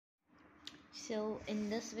So in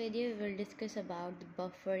this video we will discuss about the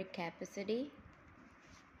buffer capacity.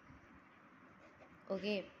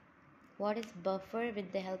 Okay, what is buffer?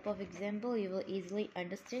 With the help of example you will easily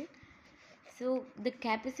understand. So the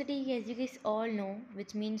capacity, as you guys all know,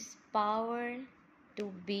 which means power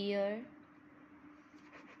to bear,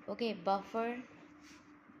 okay, buffer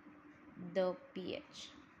the pH.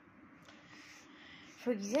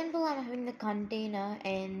 For example, I'm having the container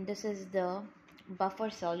and this is the buffer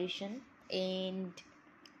solution, and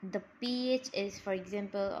the pH is, for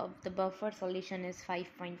example, of the buffer solution is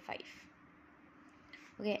 5.5.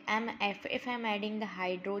 Okay, if I'm adding the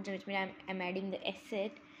hydrogen, which means I'm adding the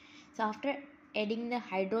acid. So after adding the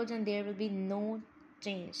hydrogen there will be no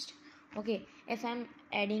change. Okay, if I'm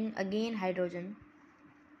adding again hydrogen,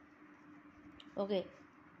 okay,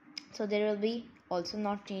 so there will be also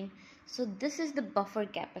not change. So this is the buffer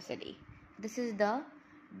capacity. This is the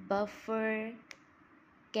buffer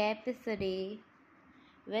capacity,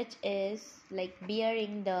 which is like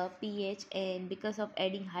bearing the pH, and because of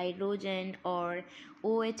adding hydrogen or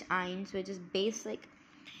OH ions, which is basic,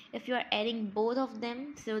 if you are adding both of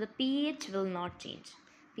them, so the pH will not change.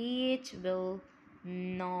 pH will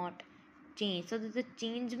not change. So there's a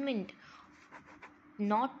changement,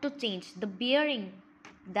 not to change the bearing,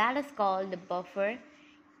 that is called the buffer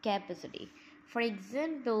capacity. For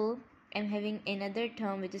example, I'm having another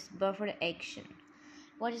term which is buffer action.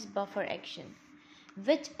 What is buffer action?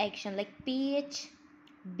 Which action, like pH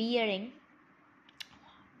bearing,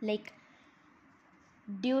 like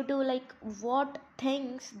due to like what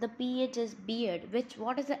things the pH is beared,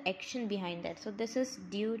 what is the action behind that? So this is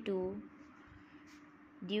due to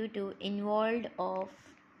involved of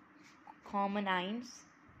common ions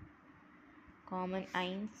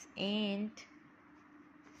and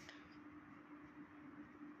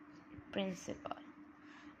principle.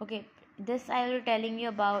 Okay, this I will telling you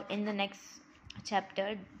about in the next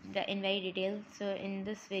chapter in very detail. So in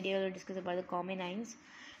this video I will discuss about the common ions.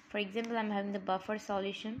 For example, I'm having the buffer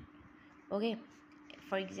solution. Okay,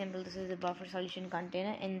 for example, this is the buffer solution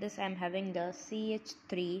container. In this I'm having the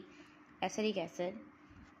CH3 acetic acid,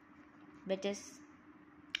 which is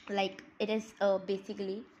like it is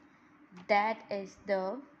basically that is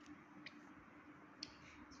the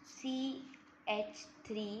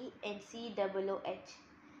CH3 and COOH.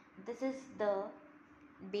 This is the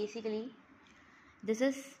basically this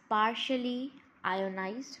is partially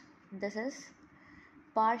ionized. This is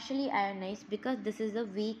partially ionized because this is a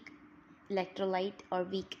weak electrolyte or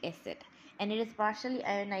weak acid, and it is partially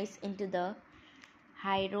ionized into the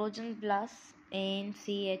hydrogen plus and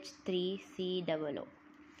CH3COO.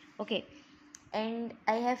 Okay, and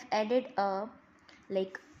I have added a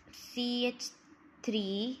like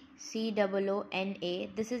CH3COONA.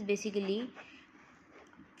 This is basically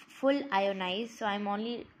full ionized, so I'm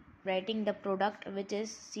only writing the product, which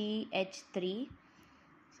is CH3OO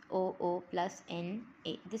plus Na.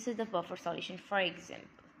 This is the buffer solution, for example.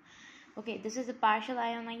 Okay, this is the partial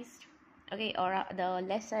ionized, okay, or the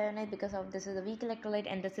less ionized, because of this is the weak electrolyte,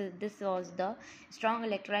 and this was the strong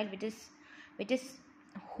electrolyte, which is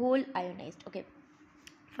whole ionized. Okay,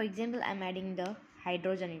 for example, I'm adding the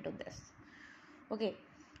hydrogen into this. Okay,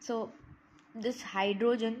 so this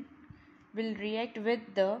hydrogen will react with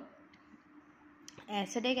the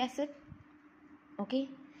acetic acid, okay,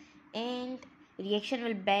 and reaction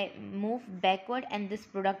will move backward and this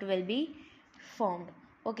product will be formed.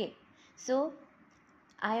 Okay, so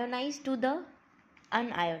ionized to the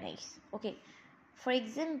unionized. Okay, for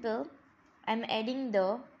example, I'm adding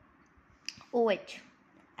the OH.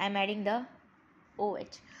 I'm adding the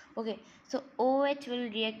OH. Okay, so OH will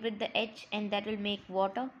react with the H, and that will make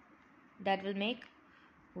water.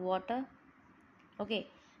 Okay,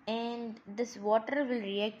 and this water will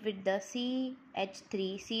react with the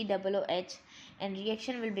CH3COOH, and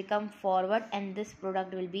reaction will become forward and this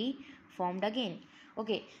product will be formed again.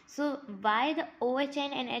 Okay, so why the OH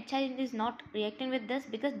and HI is not reacting with this?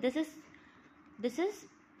 Because this is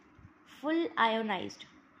full ionized.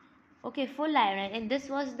 Okay, full ionized, and this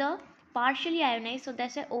was the partially ionized, so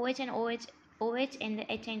that's why OH and the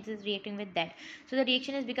H is reacting with that. So the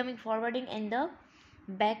reaction is becoming forwarding and the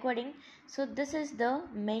backwarding. So this is the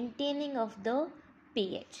maintaining of the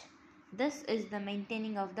pH. This is the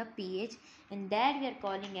maintaining of the pH, and that we are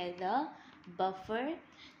calling as the buffer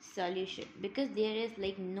solution, because there is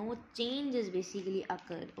like no changes basically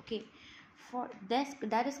occurred. Okay, for this,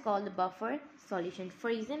 that is called the buffer solution. For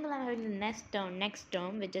example, I'm having the next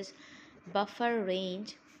term, which is buffer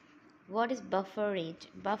range. What is buffer range?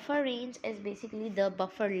 Buffer range is basically the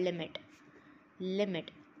buffer limit.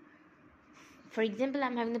 For example,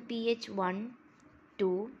 I'm having the pH 1,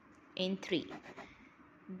 2 and 3.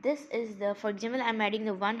 this is the, for example, I'm adding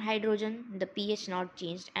the one hydrogen, the pH not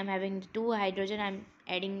changed. I'm having the two hydrogen, I'm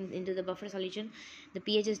adding into the buffer solution, the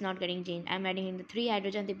pH is not getting changed. I'm adding in the three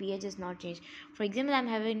hydrogen, the pH is not changed. For example,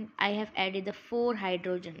 I have added the four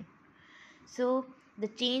hydrogen, so the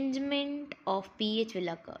changement of pH will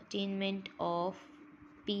occur. Changement of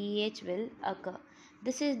pH will occur.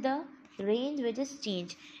 This is the range which is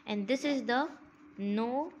changed, and this is the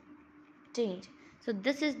no change. So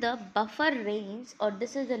this is the buffer range, or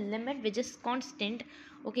this is the limit which is constant.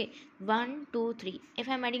 Okay, 1 2 3. If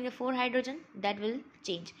I'm adding a 4 hydrogen, that will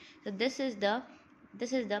change. So this is the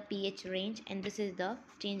pH range, and this is the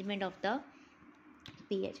changement of the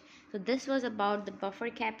pH. So this was about the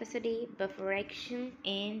buffer capacity, buffer action,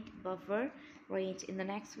 and buffer range. In the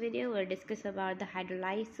next video, we'll discuss about the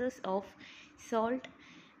hydrolysis of salt,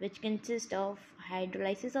 which consists of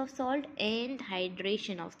hydrolysis of salt and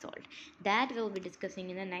hydration of salt. That we'll be discussing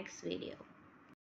in the next video.